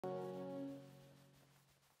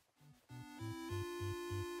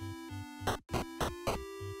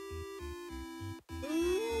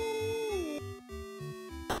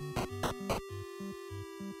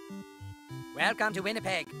Welcome to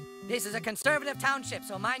Winnipeg. This is a conservative township,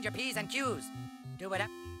 so mind your P's and Q's. Do what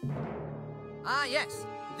Ah, yes.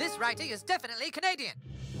 This writing is definitely Canadian.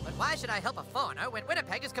 But why should I help a foreigner when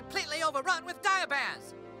Winnipeg is completely overrun with dire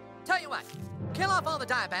bears? Tell you what, kill off all the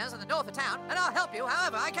dire bears in the north of town, and I'll help you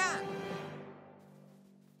however I can.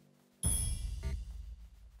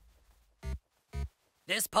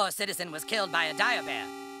 This poor citizen was killed by a dire bear.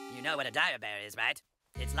 You know what a dire bear is, right?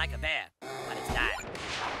 It's like a bear, but it's dire.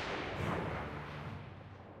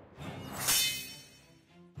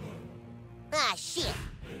 Ah, shit.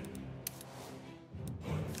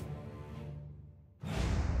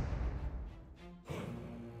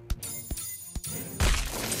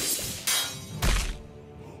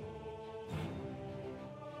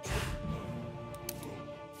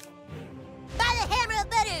 By the hammer of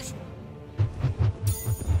Butters!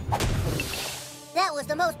 That was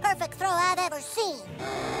the most perfect throw I've ever seen.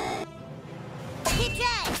 Keep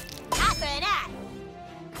trying. Eye for an eye.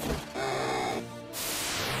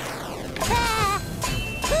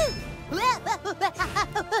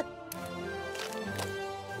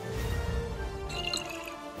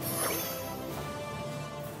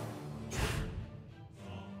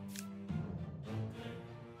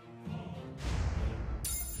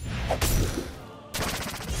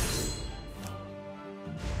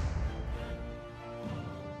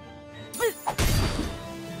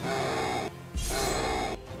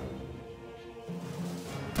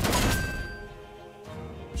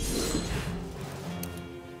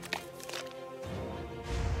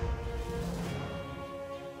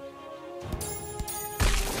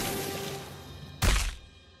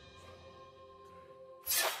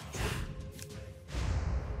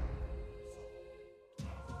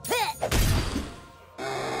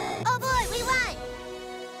 Oh boy, we won!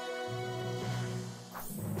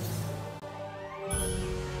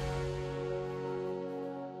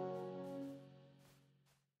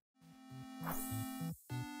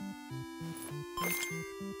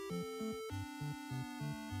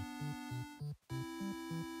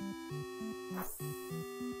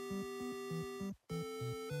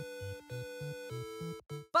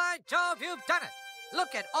 By Jove, you've done it!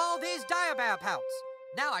 Look at all these dire bear pelts.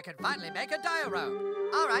 Now I can finally make a dire robe.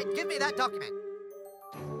 All right, give me that document.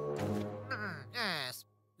 Yes.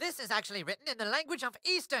 This is actually written in the language of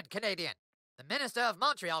Eastern Canadian. The Minister of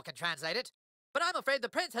Montreal can translate it. But I'm afraid the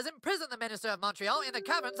Prince has imprisoned the Minister of Montreal in the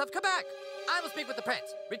caverns of Quebec. I will speak with the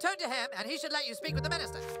Prince. Return to him, and he should let you speak with the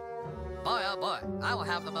Minister. Boy, oh boy, I will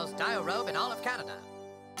have the most dire robe in all of Canada.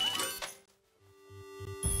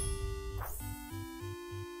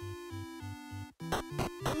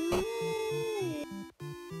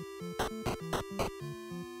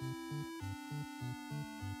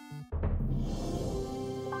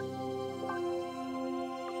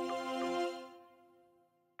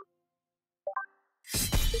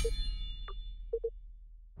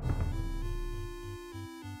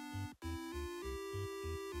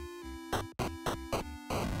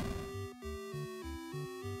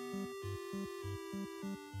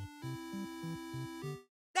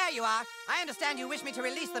 There you are. I understand you wish me to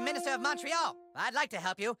release the Minister of Montreal. I'd like to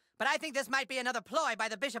help you, but I think this might be another ploy by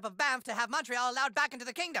the Bishop of Banff to have Montreal allowed back into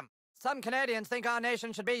the kingdom. Some Canadians think our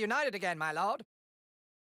nation should be united again, my lord.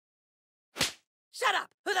 Shut up!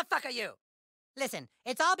 Who the fuck are you? Listen,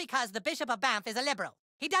 it's all because the Bishop of Banff is a liberal.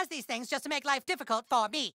 He does these things just to make life difficult for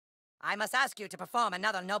me. I must ask you to perform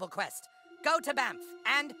another noble quest. Go to Banff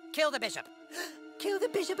and kill the bishop. Kill the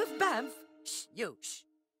Bishop of Banff? Shh, you, shh.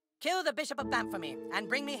 Kill the Bishop of Banff for me, and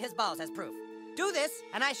bring me his balls as proof. Do this,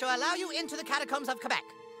 and I shall allow you into the catacombs of Quebec.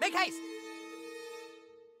 Make haste!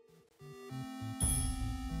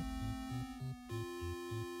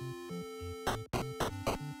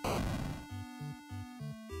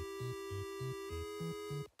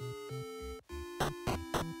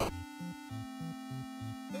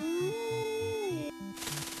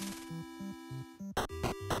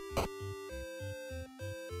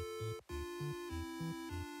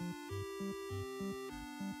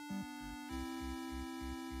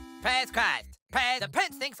 Praise Christ. Praise the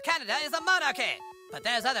Prince thinks Canada is a monarchy. But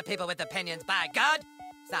there's other people with opinions, by God.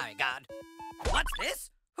 Sorry, God. What's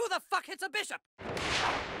this? Who the fuck hits a bishop?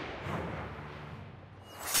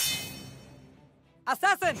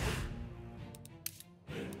 Assassin!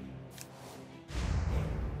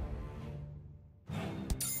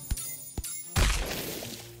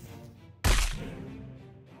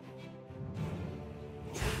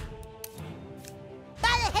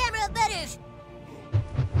 By the hammer of Butters!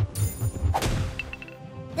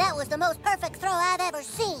 That was the most perfect throw I've ever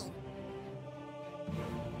seen.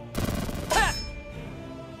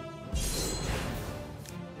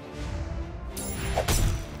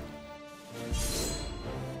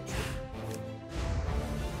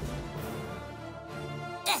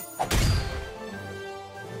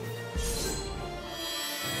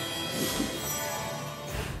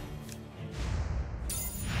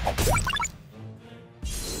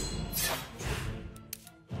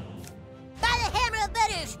 By the hammer of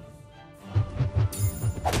British!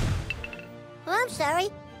 Oh, I'm sorry.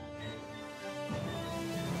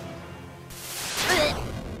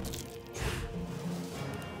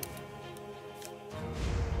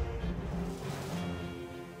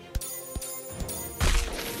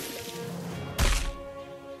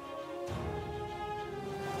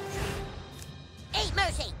 Ain't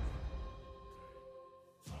mercy!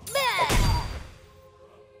 Whoa!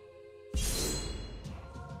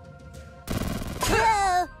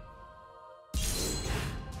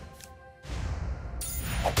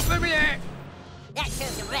 Let me in! That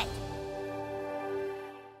serves him right.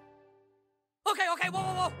 Okay,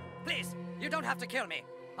 whoa. Please, you don't have to kill me.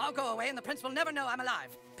 I'll go away and the prince will never know I'm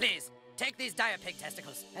alive. Please, take these dire pig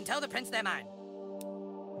testicles and tell the prince they're mine.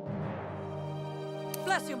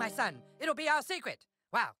 Bless you, my son. It'll be our secret.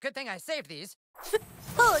 Wow, good thing I saved these.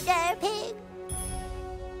 Poor dire pig.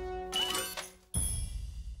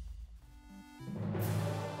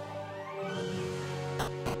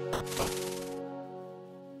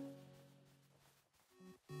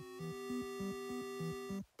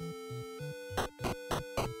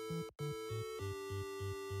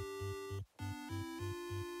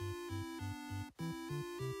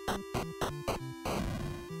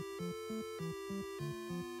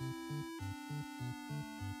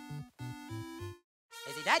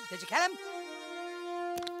 Is he dead? Did you kill him?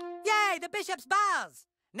 Yay, the bishop's balls!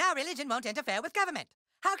 Now religion won't interfere with government.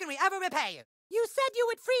 How can we ever repay you? You said you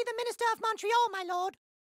would free the Minister of Montreal, my lord.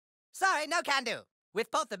 Sorry, no can do.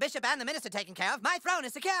 With both the bishop and the minister taken care of, my throne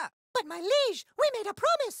is secure. But my liege, we made a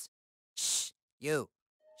promise. Shh, you.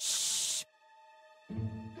 Shh.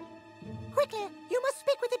 Quickly, you must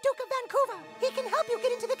speak with the Duke of Vancouver. He can help you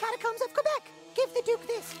get into the catacombs of Quebec. Give the Duke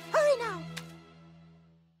this. Hurry now.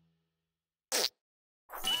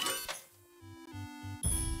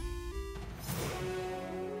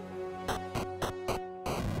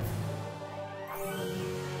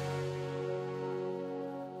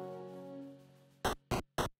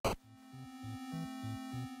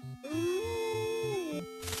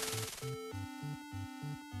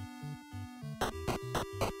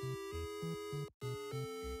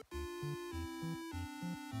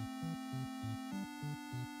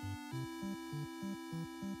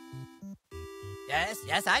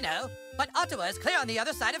 Yes, I know. But Ottawa is clear on the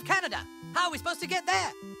other side of Canada. How are we supposed to get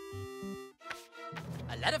there?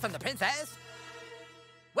 A letter from the princess?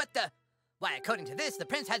 What the? Why, according to this, the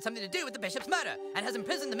prince had something to do with the bishop's murder and has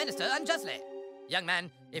imprisoned the minister unjustly. Young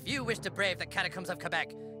man, if you wish to brave the catacombs of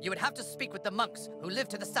Quebec, you would have to speak with the monks who live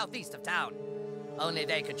to the southeast of town. Only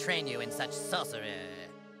they could train you in such sorcery.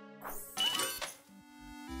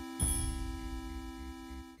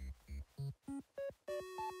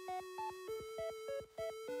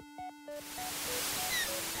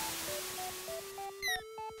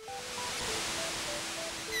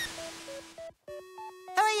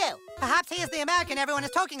 Who are you? Perhaps he is the American everyone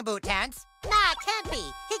is talking about, Terrence. Nah, can't be.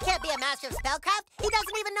 He can't be a master of spellcraft. He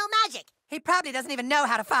doesn't even know magic. He probably doesn't even know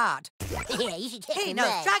how to fart. Yeah, you should check He him knows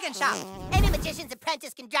out. dragon shout. Any magician's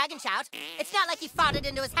apprentice can dragon shout. It's not like he farted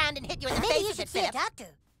into his hand and hit you in the face. Maybe you should see a doctor.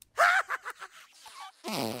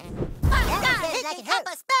 He can help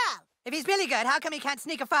a spell. If he's really good, how come he can't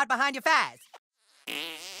sneak a fart behind your face?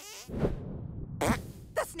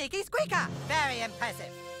 The sneaky squeaker! Very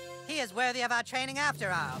impressive. He is worthy of our training after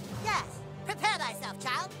all. Yes. Prepare thyself,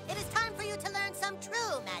 child. It is time for you to learn some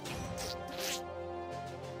true magic.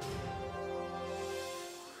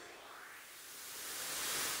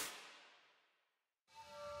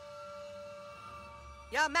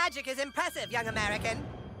 Your magic is impressive, young American.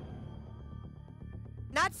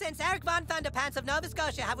 Not since Eric von Thunderpants of Nova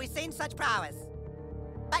Scotia have we seen such prowess.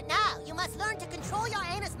 But now, you must learn to control your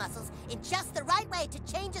anus muscles in just the right way to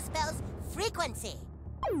change a spell's frequency.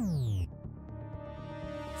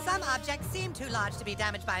 Some objects seem too large to be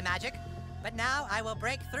damaged by magic, but now I will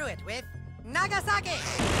break through it with Nagasaki!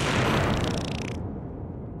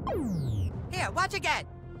 Here, watch again.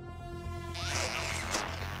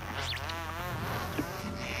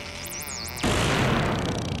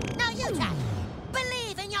 Now you try.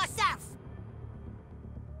 Believe in yourself.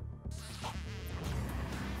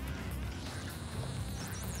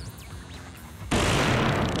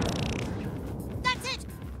 That's it.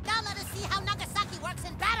 Now let us see how Nagasaki works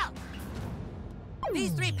in battle.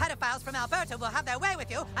 These three pedophiles from Alberta will have their way with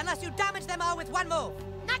you unless you damage them all with one move.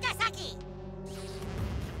 Nagasaki.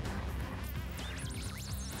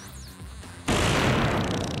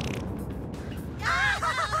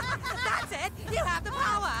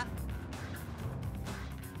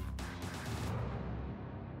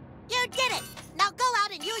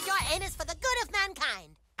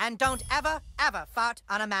 And don't ever, ever fart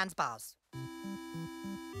on a man's balls.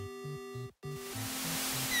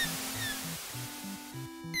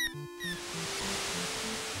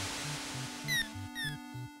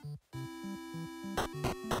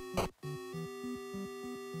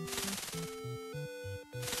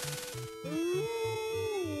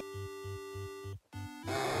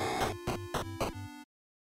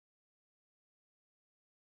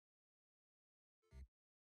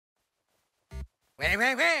 Oui,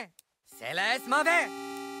 oui, oui. Cela est mauvais.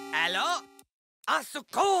 Alors, au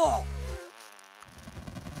secours!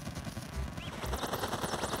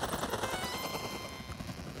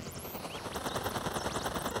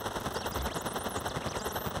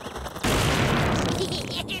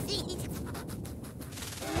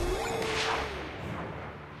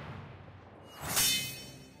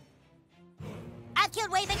 I've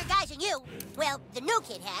killed way bigger guys than you. Well, the new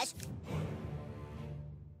kid has.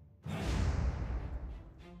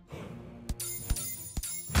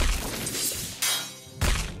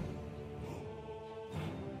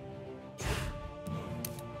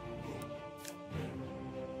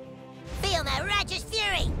 Feel my righteous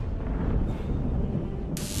fury!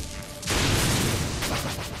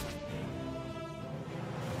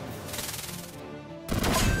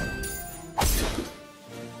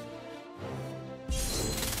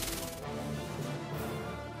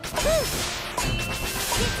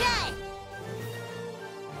 Good try!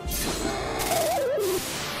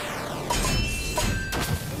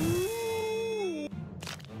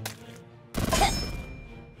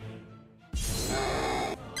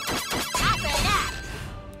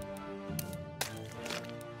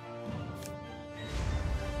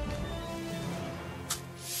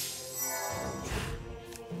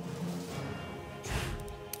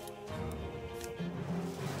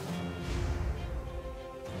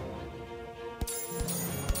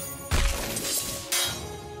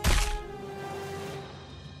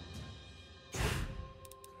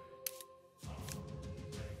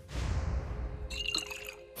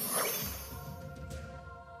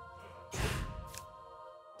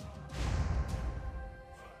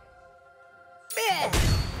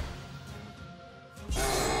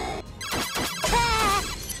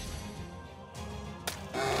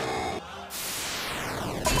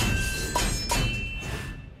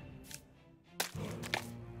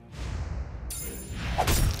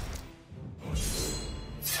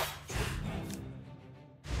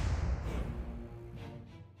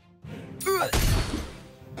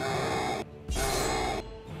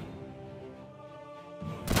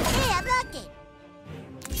 Hey, I blocked it!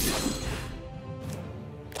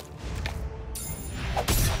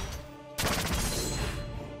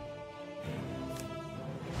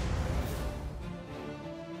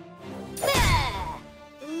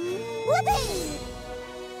 Whoopee!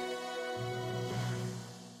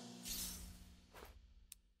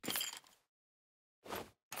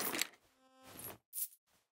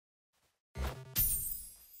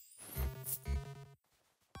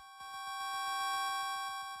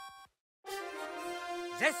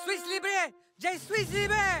 Je suis libre! Je suis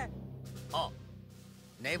libre! Oh.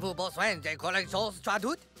 N'avez-vous besoin de quelque chose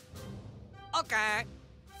traduite? OK.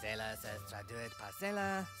 Cela se traduit par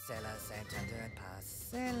cela, cela se traduit par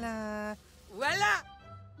cela. Voilà!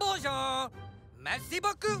 Bonjour! Merci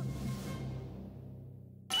beaucoup!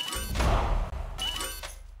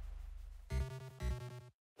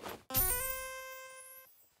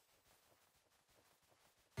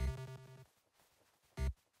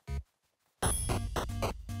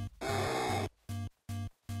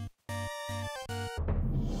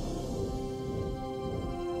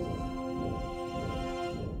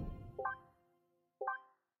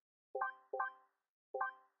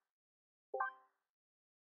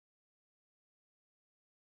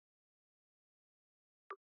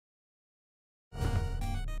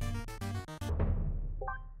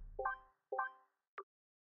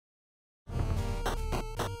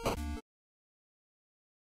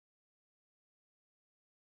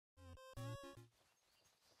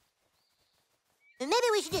 Maybe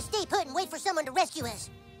we should just stay put and wait for someone to rescue us.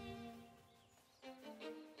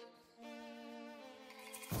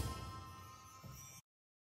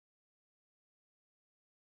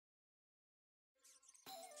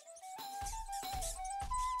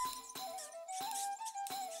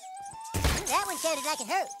 That one sounded like it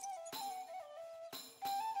hurt.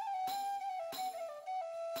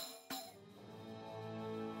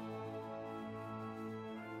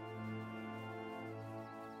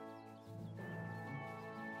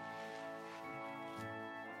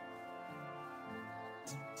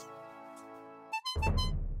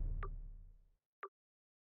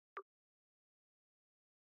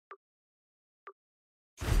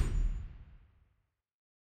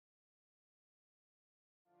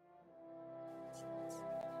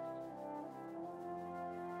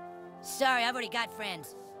 sorry, I've already got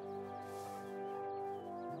friends.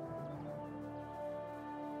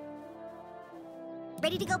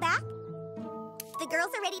 Ready to go back? The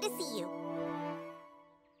girls are ready to see you.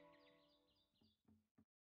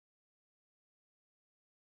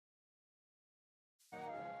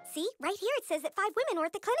 See, right here it says that 5 women were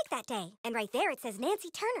at the clinic that day. And right there it says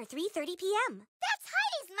Nancy Turner, 3:30 p.m. That's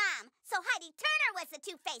Heidi's mom! So Heidi Turner was the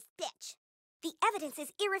two-faced bitch! The evidence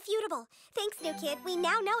is irrefutable. Thanks, new kid. We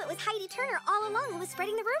now know it was Heidi Turner all along who was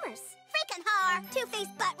spreading the rumors. Freaking whore!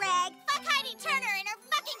 Two-faced butt rag! Fuck Heidi Turner and her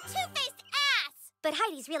fucking two-faced ass! But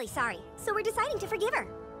Heidi's really sorry, so we're deciding to forgive her.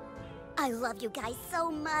 I love you guys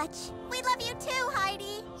so much. We love you too,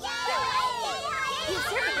 Heidi! Yay! You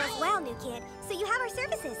serve the girls well, new kid, so you have our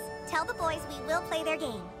services. Tell the boys we will play their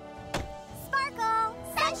game. Sparkle!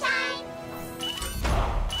 Sunshine!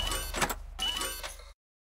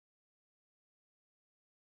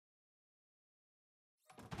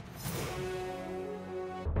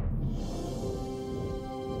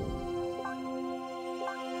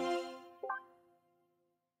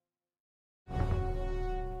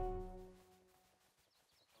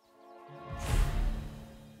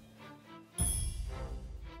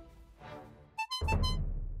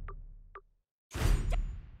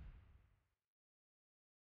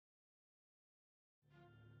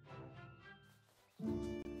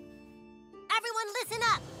 Everyone listen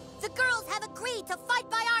up! The girls have agreed to fight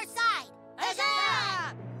by our side!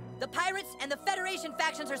 Huzzah! The pirates and the Federation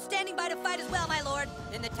factions are standing by to fight as well, my lord.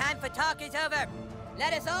 Then the time for talk is over.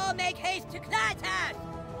 Let us all make haste to Clydehouse!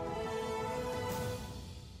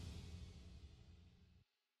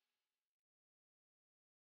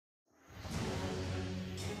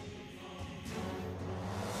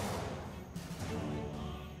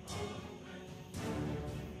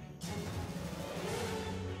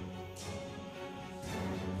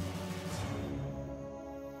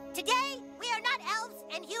 Today, we are not elves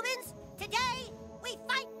and humans. Today, we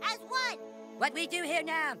fight as one. What we do here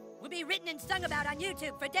now will be written and sung about on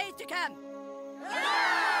YouTube for days to come.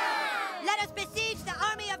 Let us besiege the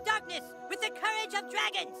army of darkness with the courage of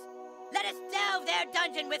dragons. Let us delve their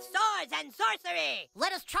dungeon with swords and sorcery.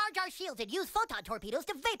 Let us charge our shields and use photon torpedoes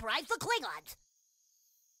to vaporize the Klingons.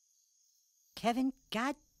 Kevin,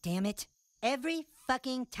 god damn it. Every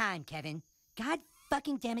fucking time, Kevin. God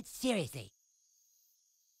fucking damn it, seriously.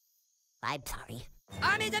 I'm sorry.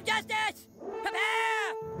 Armies of justice!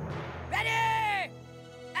 Prepare! Ready!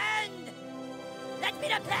 And let's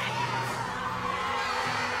beat up plans!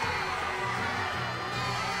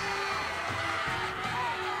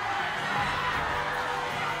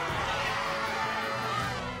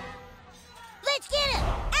 Let's get him!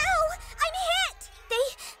 Ow! I'm hit!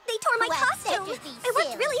 They tore my Well, costume! that should be I worked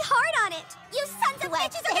silly. really hard on it! You sons of Well,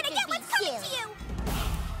 bitches are that gonna should get what's be coming to silly. you!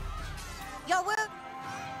 Your work.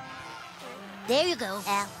 There you go,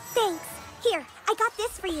 Al. Thanks. Here, I got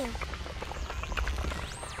this for you.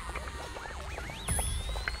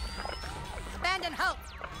 Abandon hope!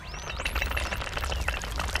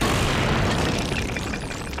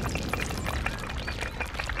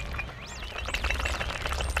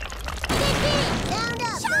 Down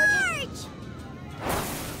up, Charge!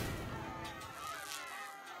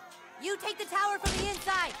 You take the tower from the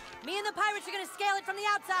inside. Me and the pirates are gonna scale it from the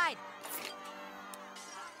outside.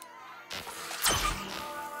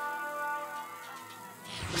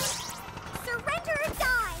 Surrender or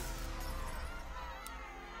die!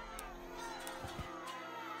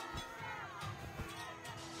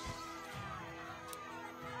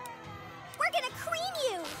 We're gonna cream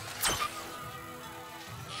you!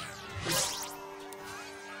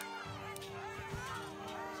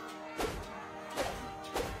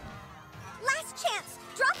 Last chance!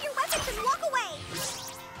 Drop your weapons and walk away!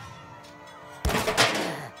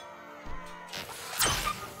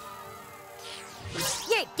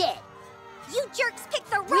 You're dead. You jerks picked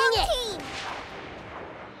the Bring wrong it. team!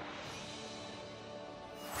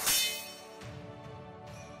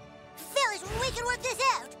 Fellas, we can work this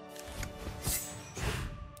out.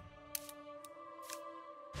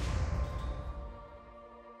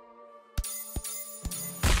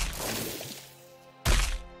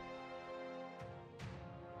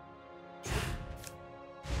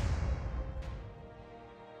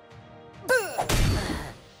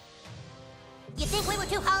 You think we were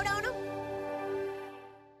too hard on them?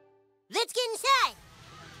 Let's get inside.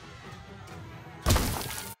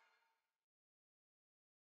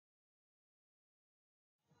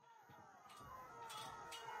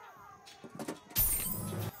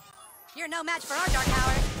 You're no match for our dark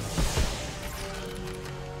tower.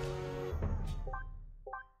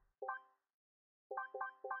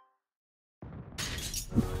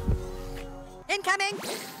 Incoming!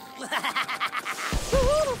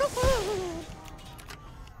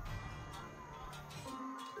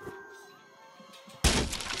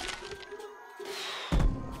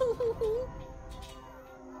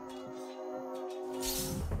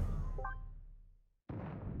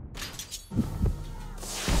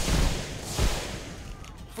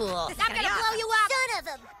 Fool. I'm gonna blow you up! Son of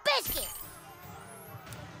a biscuit!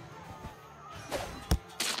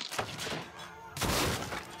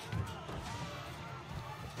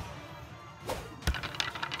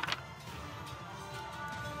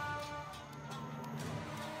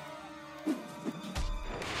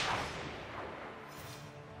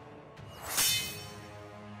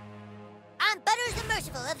 I'm Butters the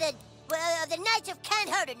Merciful of the Knights of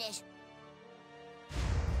Can't-Hurterness.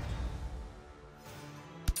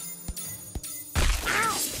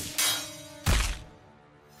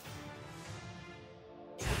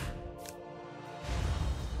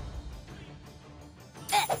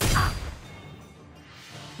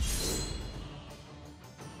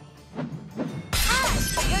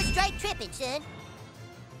 You're straight tripping, son.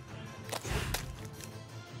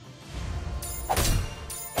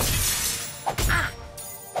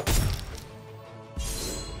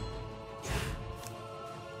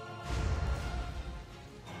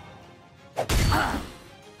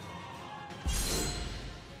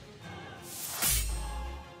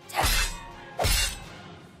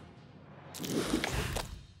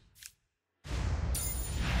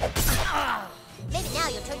 Maybe now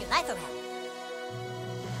you'll turn your life around.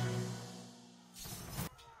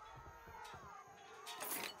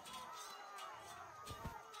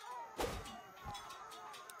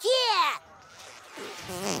 Yeah!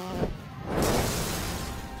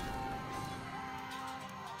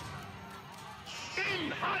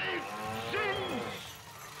 Inhalt Sinn!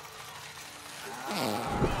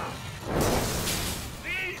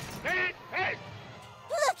 Sie steht fest!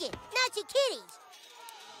 Look it! Nazi kitties!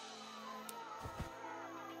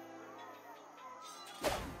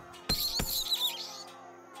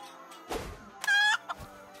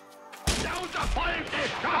 Der Unterfolgte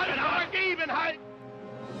kann Vergebenheit!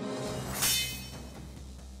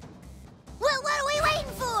 Well, what are we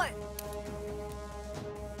waiting for?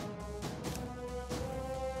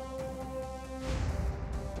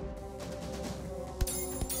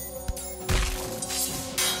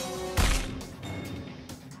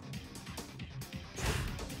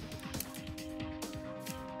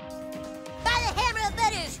 By the hammer of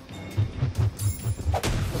Butters!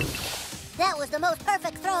 That was the most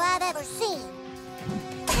perfect throw I've ever seen.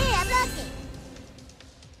 Hey, I'm lucky.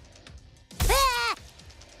 Ah!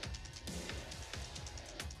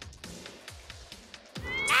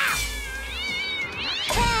 Ah!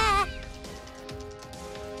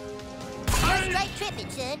 You're straight tripping,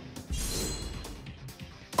 son.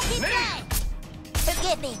 Keep trying.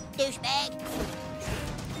 Forgive me, douchebag.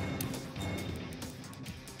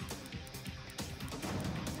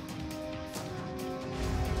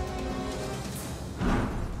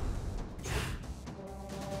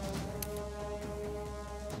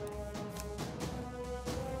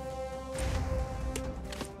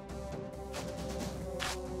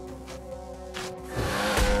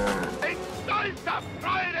 In stolzer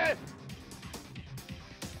Freude!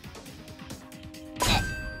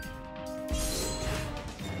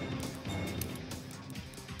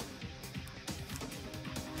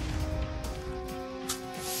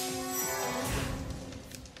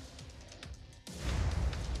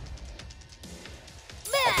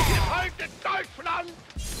 Gefolgte Deutschland!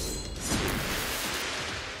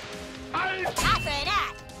 Als Eye for an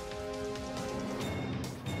eye.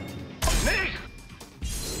 nicht!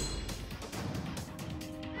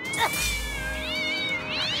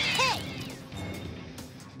 Hey!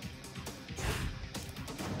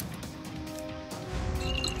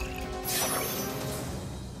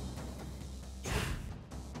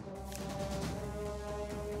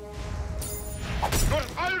 Durch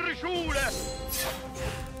eure Schule!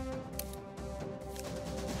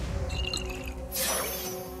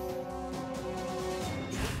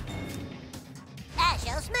 I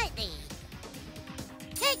shall smite thee.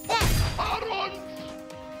 Take that! Vor uns!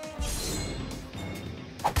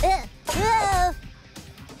 Whoa!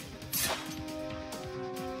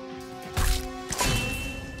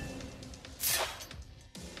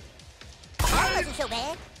 That wasn't so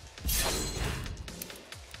bad.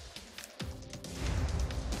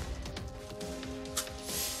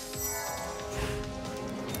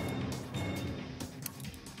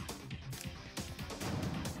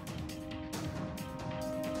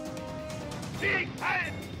 Sieg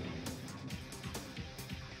ein!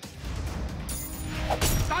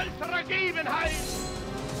 Stolzer Ergebenheit!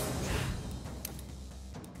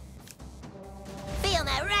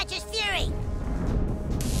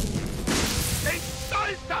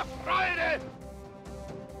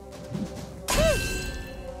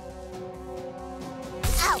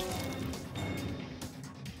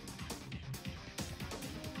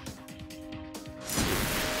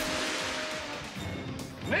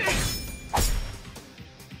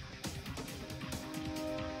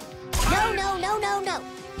 No, no, no, no, no.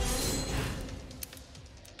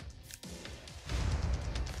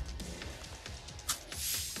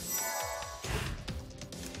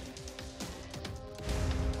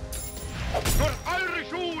 Durch eure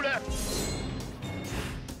Schule!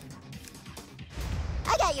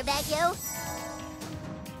 I got your back, yo.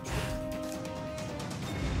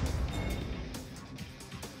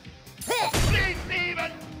 Flieg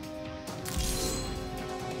sieben!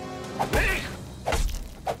 Nicht!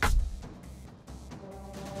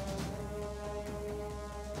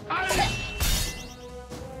 Halt!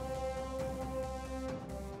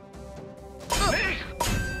 Nicht!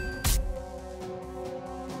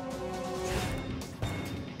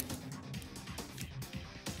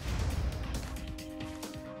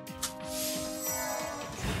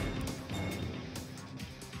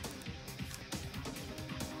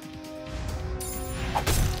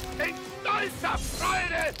 In stolzer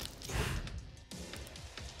Freude!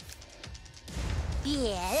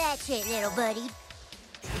 Yeah, that's it, little buddy.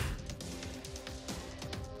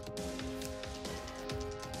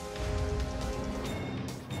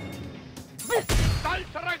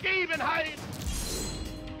 Stolzer Ergebenheit!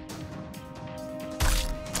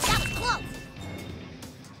 That was close.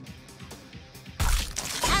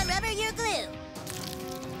 I rubber your glue.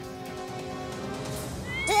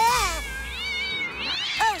 Ah!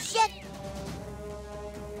 Oh, shit.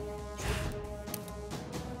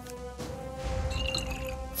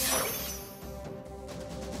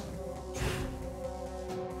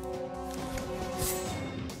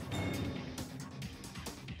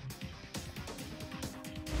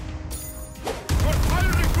 Durch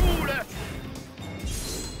eure Schule!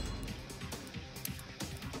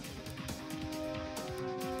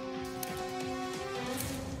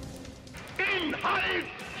 Inhalt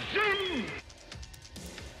Sinn!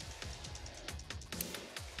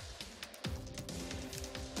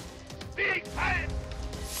 Weg ein!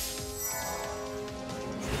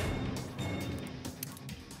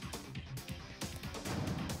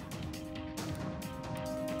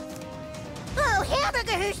 Oh,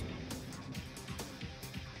 hamburgers.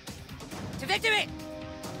 To victory!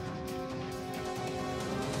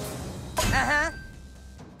 Uh-huh.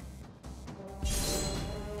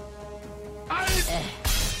 Halt!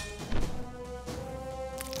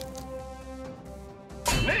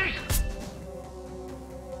 Nicht!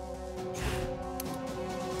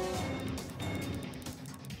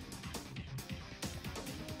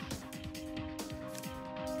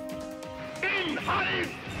 Inhalt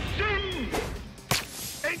Sinn!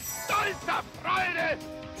 In stolzer Freude!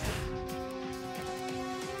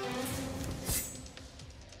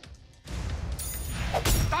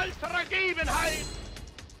 Stolzer Ergebenheit!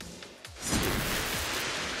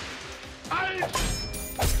 Halt!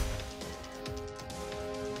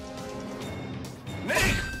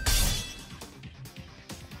 Nicht!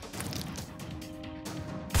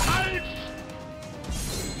 Halt!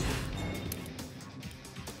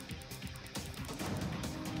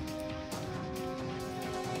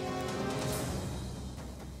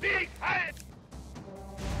 Weg ein!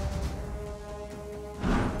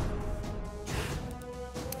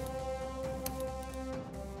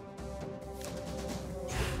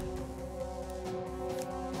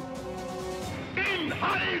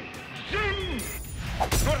 Inhalt Sinn!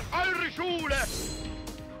 Durch eure Schule!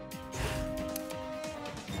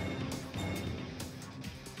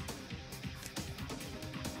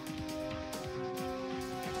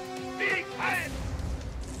 Weg ein!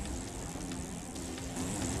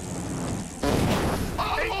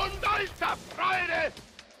 In stolzer Freude!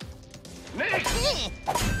 Nicht!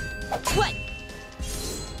 What?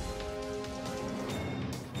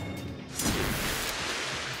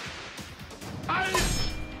 Halt!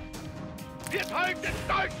 Wir folgen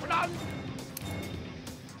Deutschland!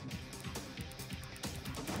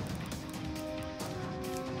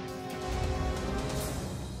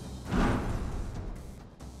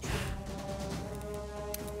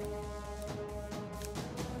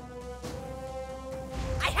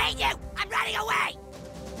 I hate you! I'm running away!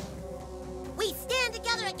 We stand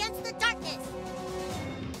together against the darkness.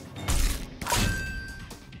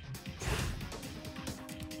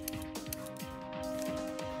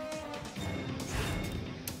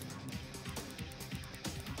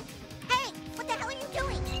 Hey, what the hell are you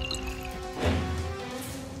doing?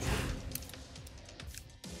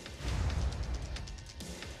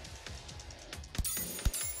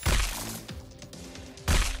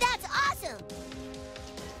 That's awesome!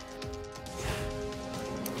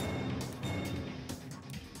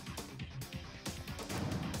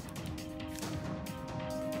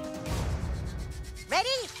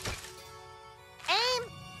 Ready? Aim!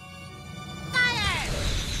 Fire!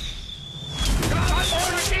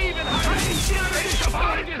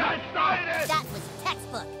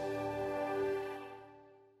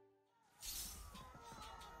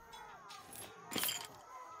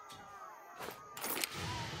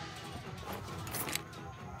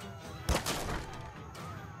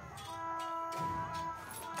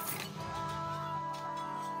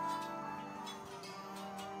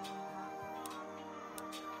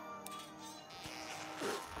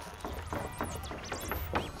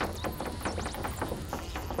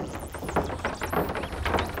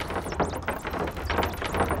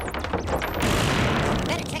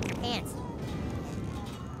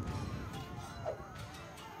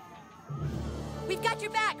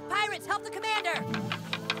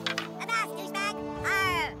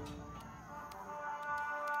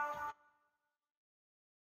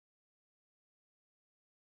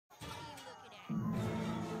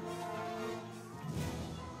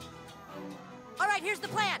 the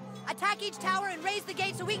plan. Attack each tower and raise the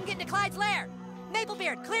gate so we can get into Clyde's lair.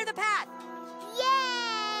 Maplebeard, clear the path.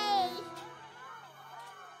 Yay!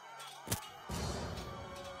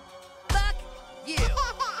 Fuck you.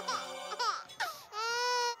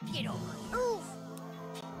 Get over here. Oof.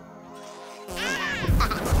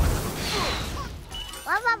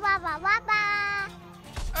 Wabba wabba wabba.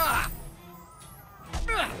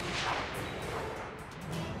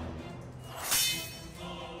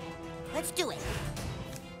 Let's do it.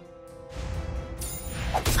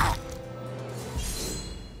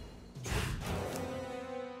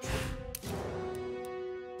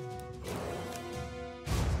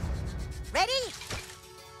 Ready?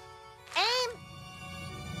 Aim.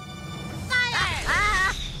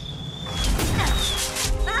 Fire!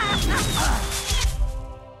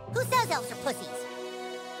 Who says elves are pussies?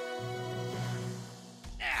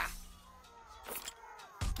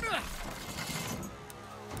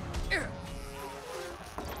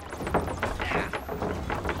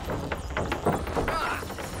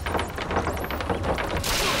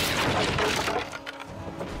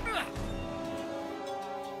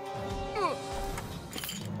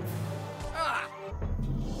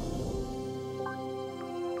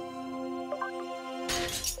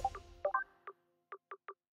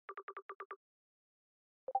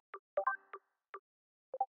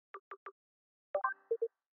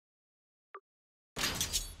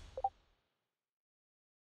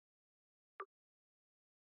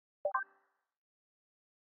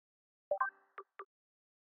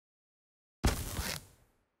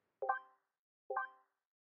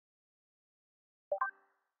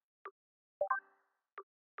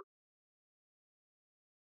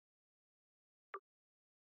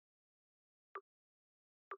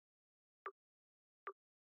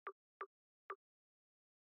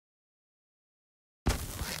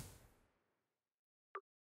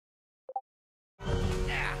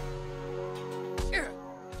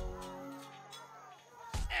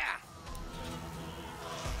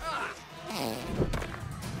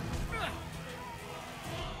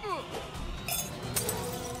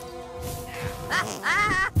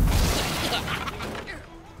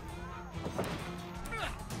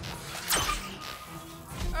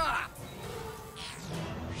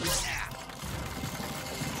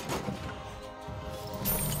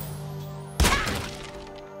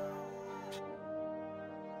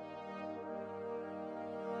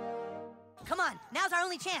 Come on, now's our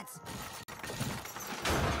only chance.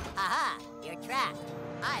 Aha, you're trapped.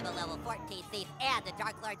 I'm a level 14 thief and the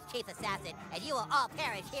Dark Lord's chief assassin, and you will all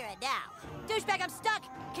perish here and now. Douchebag, I'm stuck.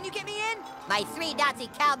 Can you get me in? My 3 Nazi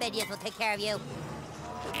cow minions will take care of you.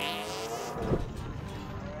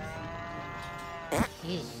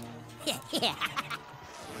 You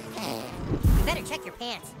better check your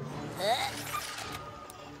pants.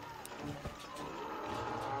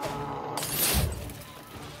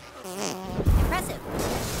 Impressive.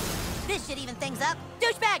 This should even things up.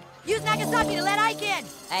 Douchebag, use Nagasaki to let Ike in.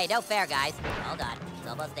 Hey, no fair, guys. Hold on. It's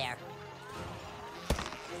almost there.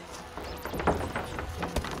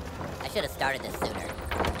 I should have started this sooner.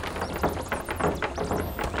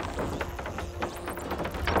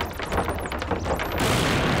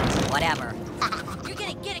 Whatever. You're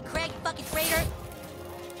gonna get it, Craig, fucking traitor.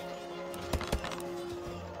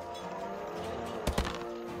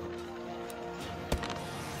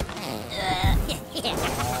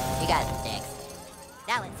 You guys are dicks.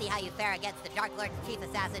 Now let's see how you fare against the Dark Lord's chief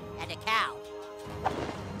assassin and a cow.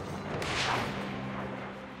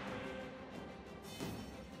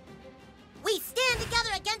 We stand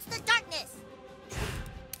together against the darkness!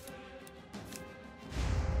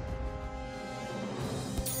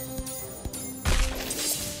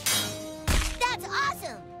 That's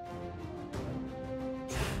awesome!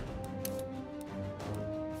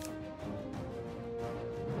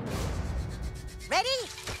 Ready?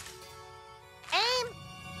 Aim!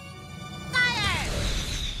 Fire!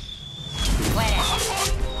 Quit it!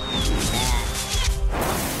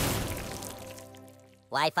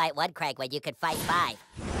 Why fight one Craig when you could fight 5?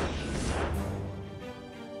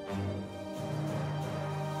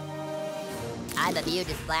 I'm immune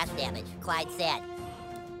to splash damage, Clyde said.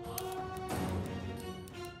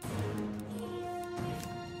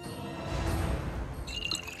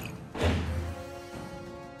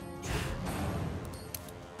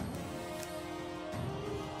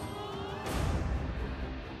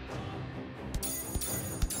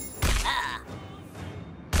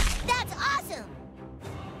 That's awesome!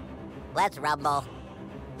 Let's rumble.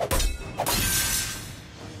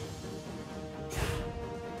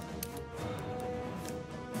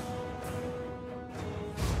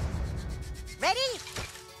 Ready?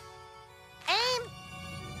 Aim!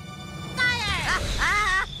 Fire!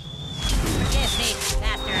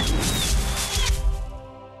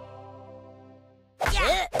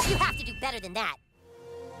 than that.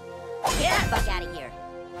 Get the fuck out of here.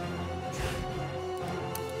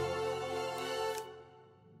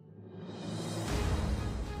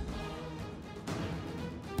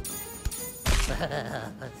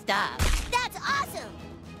 Stop. That's awesome!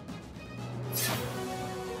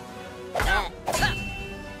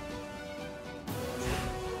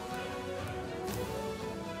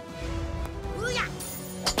 Booyah!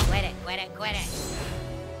 Quit it, quit it, quit it.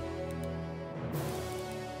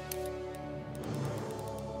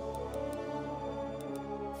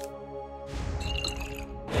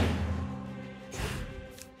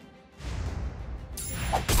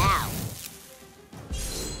 Ow.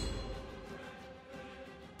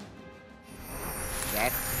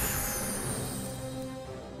 Jerk.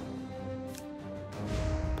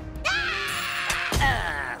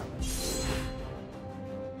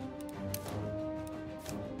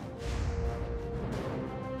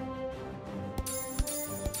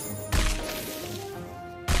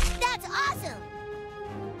 That's awesome!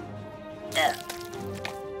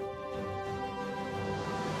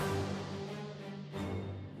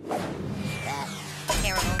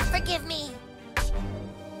 Terrible. Forgive me.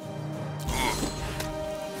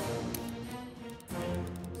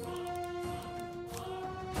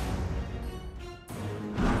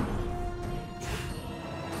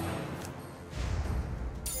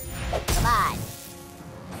 Come on.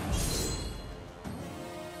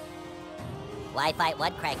 Why fight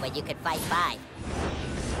one crank when you can fight five?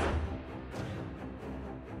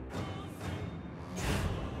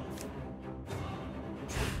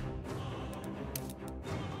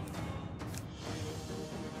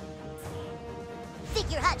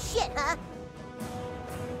 Think you're hot shit, huh?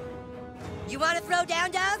 You want to throw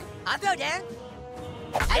down, dog? I'll throw down.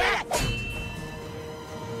 Yeah!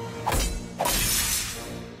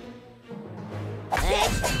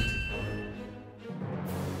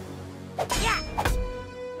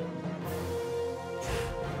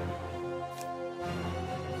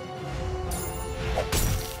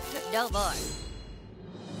 No more.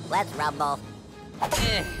 Let's rumble.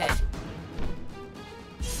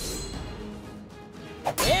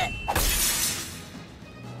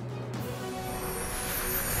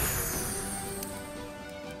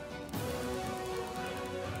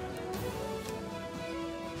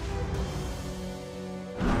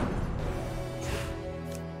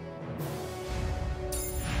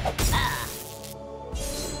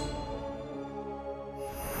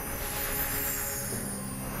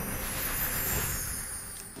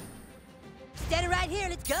 Stand right here,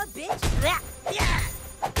 let's go, bitch.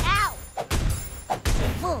 Ow!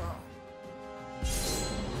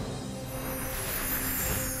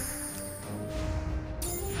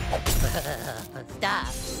 Stop.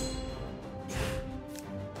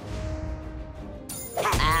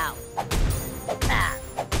 Ow. Ah.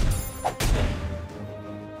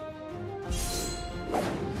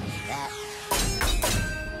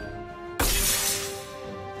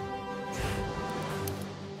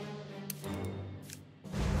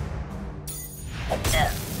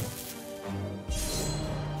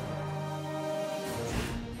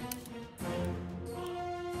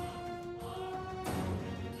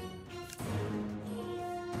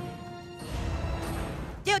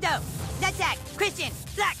 Dildo, nutsack, Christian,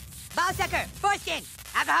 slut, ball sucker, foreskin,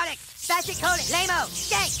 alcoholic, spastic colic, lame-o,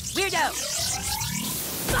 stank, weirdo.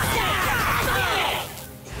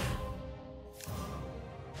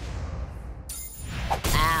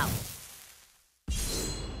 Ow.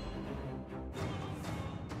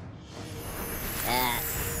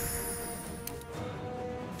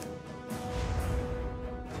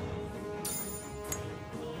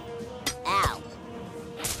 Ow.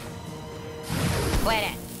 Quit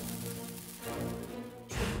it.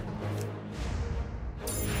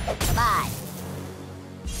 Come on.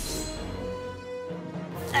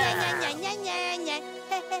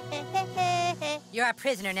 You're our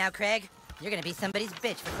prisoner now, Craig. You're gonna be somebody's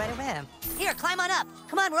bitch for quite a while. Here, climb on up.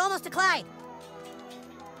 Come on, we're almost to Clyde.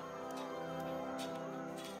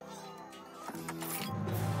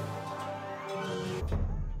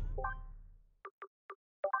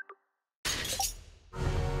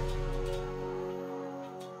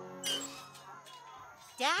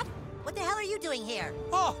 Dad? What the hell are you doing here?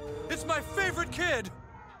 Oh, it's my favorite kid!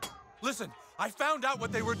 Listen, I found out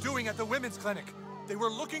what they were doing at the women's clinic. They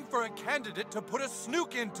were looking for a candidate to put a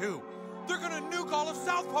snook into. They're gonna nuke all of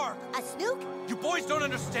Southpark. A snook? You boys don't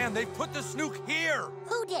understand. They've put the snook here.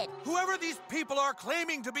 Who did? Whoever these people are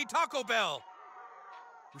claiming to be Taco Bell.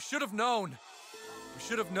 We should have known. We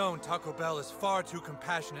should have known Taco Bell is far too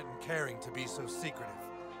compassionate and caring to be so secretive.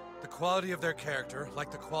 The quality of their character,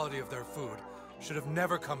 like the quality of their food, should have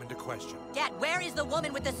never come into question. Dad, where is the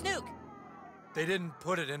woman with the snook? They didn't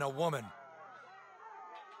put it in a woman.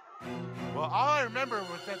 Well, all I remember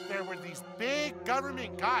was that there were these big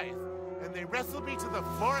government guys, and they wrestled me to the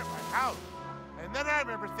floor at my house. And then I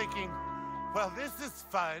remember thinking, well, this is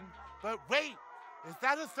fun, but wait, is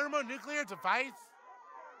that a thermonuclear device?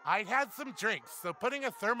 I'd had some drinks, so putting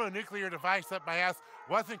a thermonuclear device up my ass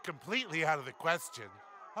wasn't completely out of the question.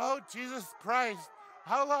 Oh, Jesus Christ,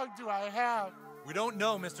 how long do I have? We don't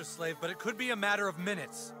know, Mr. Slave, but it could be a matter of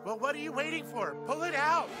minutes. Well, what are you waiting for? Pull it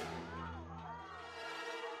out!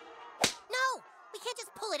 No! We can't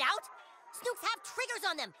just pull it out! Snooks have triggers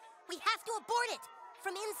on them! We have to abort it!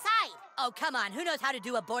 From inside! Oh, come on. Who knows how to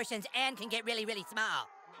do abortions and can get really, really small?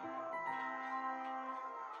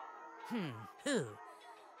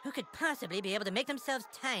 Who could possibly be able to make themselves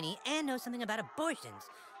tiny and know something about abortions?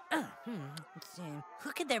 Let's see.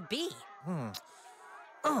 Who could there be?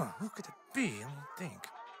 Who could it be? Let me think.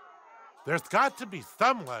 There's got to be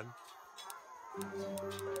someone.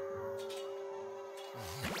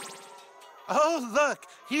 Oh, look!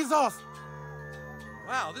 He's all...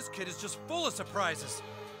 Wow, this kid is just full of surprises.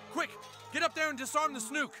 Quick, get up there and disarm the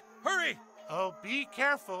snook. Hurry! Oh, be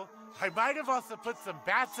careful. I might have also put some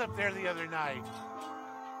bats up there the other night.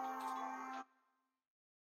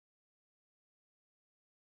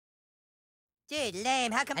 Dude,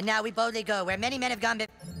 lame. How come? And now we boldly go where many men have gone New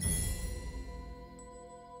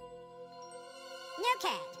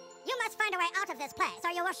kid, you must find a way out of this place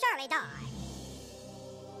or you will surely die.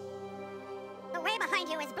 The way behind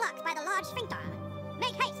you is blocked by the large sphincter.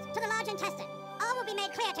 Make haste to the large intestine. All will be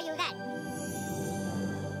made clear to you then.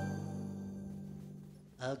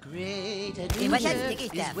 A great what's that adventure sticky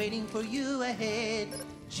is stuff? waiting for you ahead.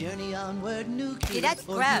 Journey onward, new kid, that's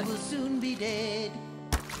or gross. you will soon be dead.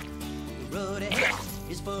 The road ahead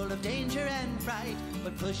is full of danger and fright,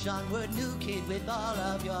 but push onward, new kid, with all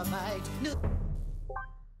of your might. New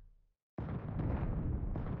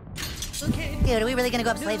kid, Dude, are we really gonna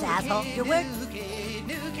go up Slave's new asshole? kid, Your word? new kid,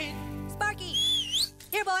 new kid. Sparky!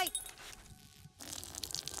 Here, boy!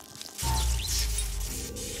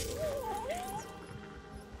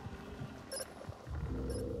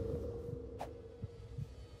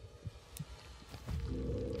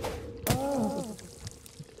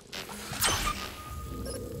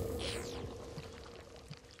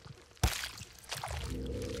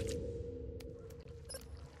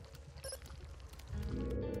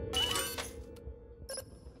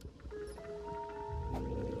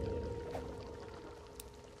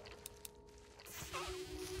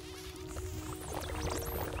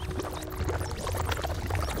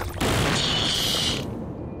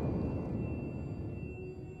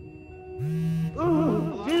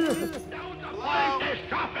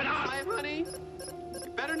 Hi, honey.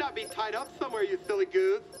 You better not be tied up somewhere, you silly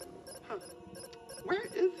goose. Huh. Where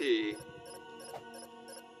is he?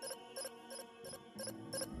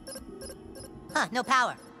 Huh, no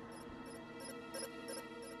power.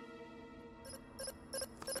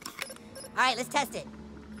 All right, let's test it.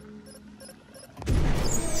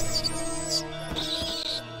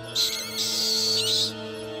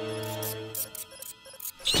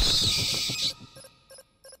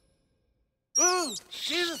 Ooh,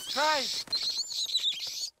 Jesus Christ!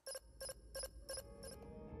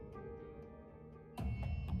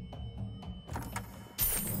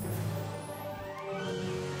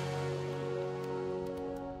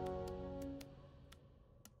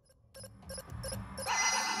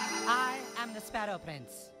 I am the Sparrow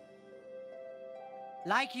Prince.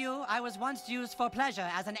 Like you, I was once used for pleasure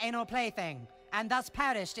as an anal plaything, and thus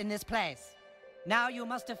perished in this place. Now you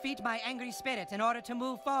must defeat my angry spirit in order to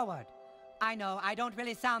move forward. I know I don't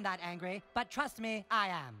really sound that angry, but trust me, I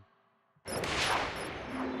am.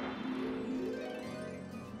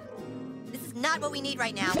 This is not what we need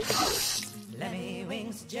right now. Lemmy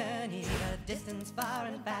Wings journey a distance far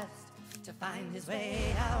and fast to find his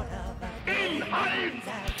way out of the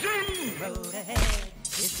road ahead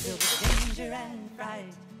is filled with danger and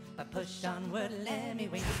fright, but push onward, Lemmy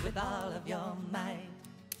Wings, with all of your might.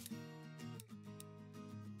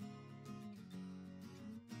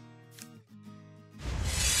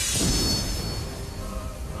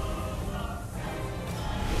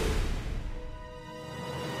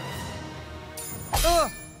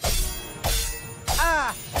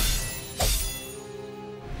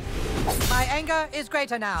 My anger is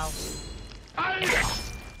greater now.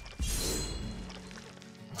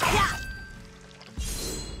 Yeah.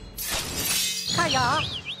 Kaya.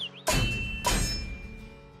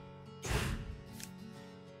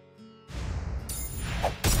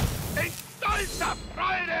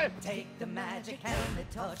 Take the magic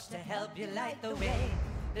helmet torch to help you light the way.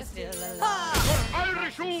 There's still a lot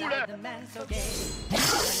of the man so gay.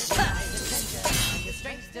 and your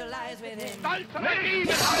strength still lies within.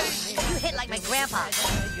 You hit like my grandpa.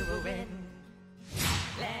 You will win.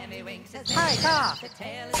 Lemmy Winks has Hi, car. the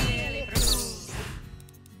tail is nearly through.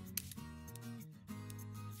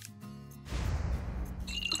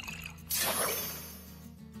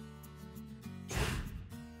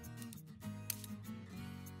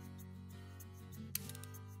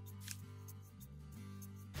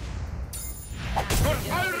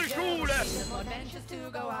 There's more adventures to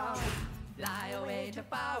go on. Fly away to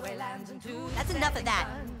faraway lands and to That's enough of that.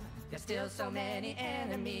 There's still so many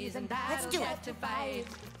enemies and Let's battles do yet it. to fight.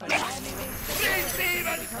 But Lemmy Winks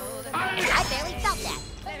I barely felt that.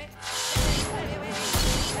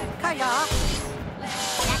 Hiya.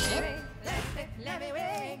 That's it? Lemmy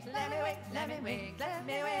Winks, Lemmy Winks, Lemmy Winks,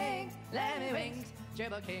 Lemmy Winks, Lemmy Winks,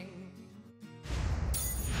 Gerbil King.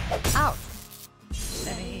 Out.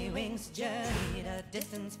 Lemmy Winks journeyed a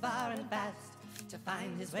distance far and fast to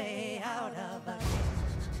find his way out of a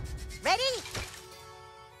cave. Ready?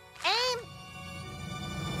 Aim.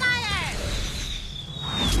 Fire!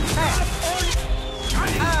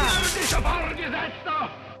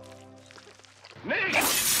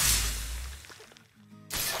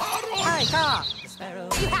 Hi, car. The sparrow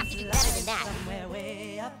You have to do better than that. somewhere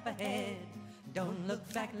way up ahead. Don't look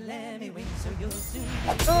back, Lemmy Winks, or you'll soon be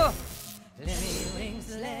Oh.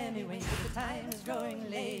 Lemmy Winks, the time is growing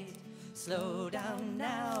late. Slow down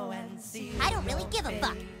now and see. I don't really give a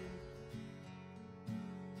fuck.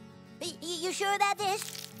 You sure about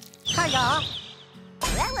this? Hiya.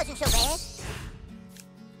 Well, that wasn't so bad.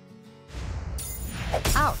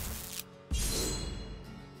 Out.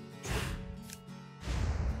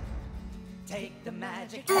 Take the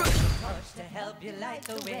magic torch to help you light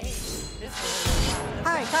the way.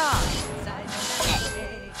 Hi, car. Inside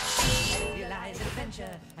the if you lies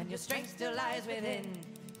adventure and your strength still lies within.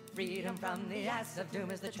 Freedom from the ass of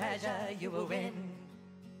doom is the treasure you will win.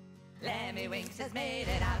 Lemmy Winks has made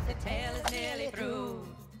it out, the tale is nearly through.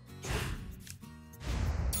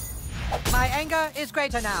 My anger is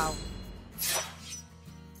greater now.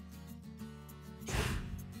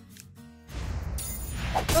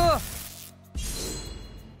 Ugh.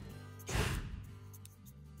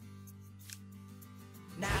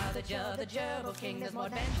 Now that you're the Gerbil King, there's more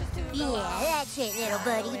adventures to go Yeah, on. that's it, little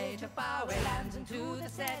buddy. Away to faraway lands and to the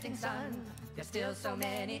setting sun. There's still so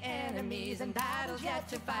many enemies and battles yet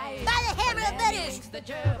to fight. By the hammer of Lemmy butters! Winks, the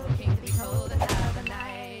Gerbil King, to be told another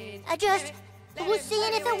night. I just was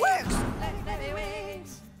seeing if it works. Lemmy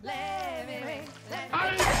Winks, Lemmy Winks, Lemmy Aye.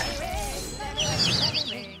 Winks, Lemmy Winks,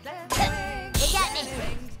 Lemmy Winks, Lemmy Winks, You got me. Lemmy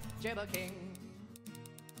Winks, Gerbil King.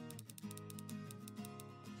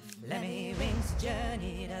 Lemmy Winks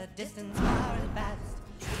journeyed a distance far and fast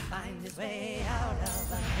to find his way out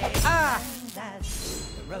of a cave. And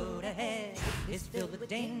as the road ahead is filled with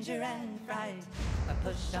danger and fright, a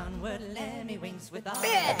push onward, Lemmy Winks with all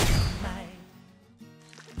his might.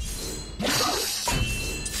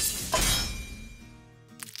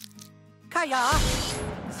 Hiya.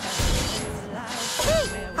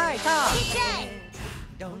 Hi, car.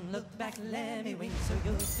 Don't look back, Lemmy Winks, or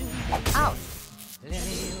you'll soon be Out.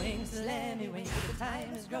 Lemmy Winks, the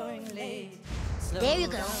time is growing late. Slow There you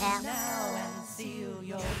go, down Al. now and seal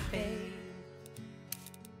your fate.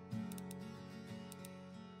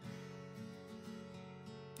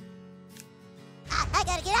 I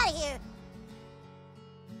gotta get out of here.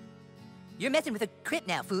 You're messing with a crypt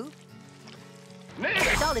now, fool. Nick!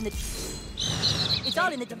 It's all in the... It's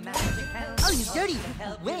all in the... Magic hand Oh, you dirty to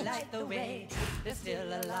help you wench. light the way. There's still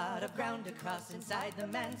a lot of ground to cross inside the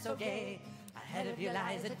man so gay. Ahead of you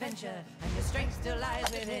lies adventure, and your strength still lies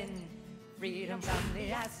within. Freedom from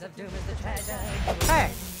the ass of doom is the treasure you will Hey.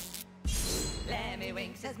 win. Lemmy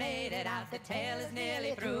Winks has made it out, the tale is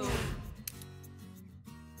nearly through.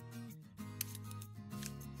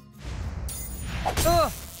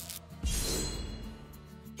 Ugh.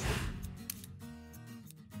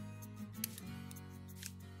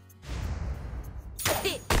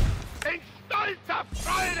 In stolzer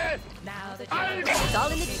Freude! Now that Aye. you're It's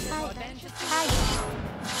all in the...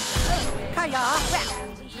 Hiya.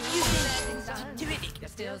 terrific.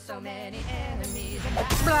 There's still so many enemies and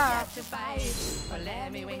battles Blah. yet to fight. For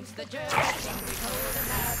Lemmy Winks, the Gerbil King, we hold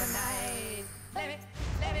another night. Lemmy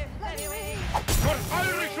Winks, Für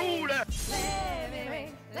eure Schule! Lemmy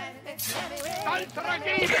Winks, Lemmy Winks, Stolzerer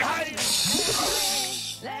Gegenheit!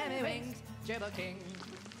 Lemmy Winks, Gerbil King.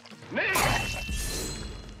 Nick!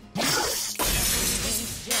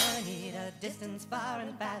 Winks journeyed a distance far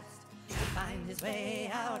and fast to find his way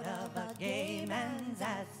out of a gay man's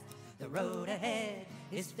ass. The road ahead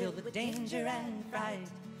is filled with danger and fright,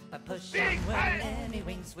 but push Big onward, man. Lemmy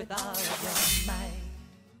Winks, with all of your might.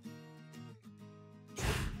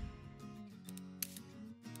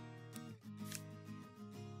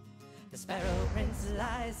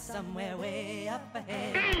 lies somewhere way up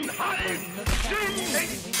ahead. Inhalt!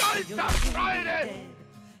 Sind stolzer Freude!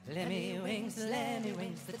 Lemmy winks,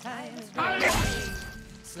 the time is running.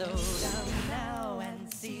 Slow down now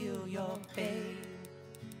and seal your fate.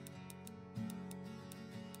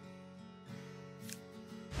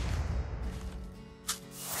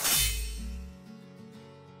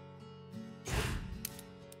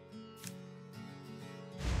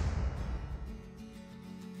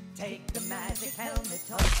 Take the magic helmet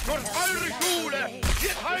off. Durch eure Schule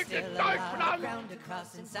wird heute Deutschland ground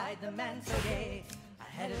across inside the man so gay.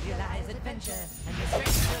 Ahead of you lies adventure and the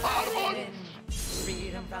strength to light it in.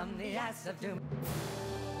 Freedom from the ass of doom.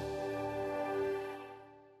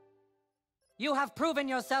 You have proven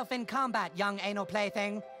yourself in combat, young anal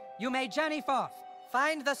plaything. You may journey forth.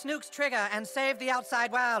 Find the Snook's trigger and save the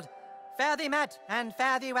outside world. Fare thee met and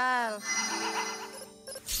fare thee well.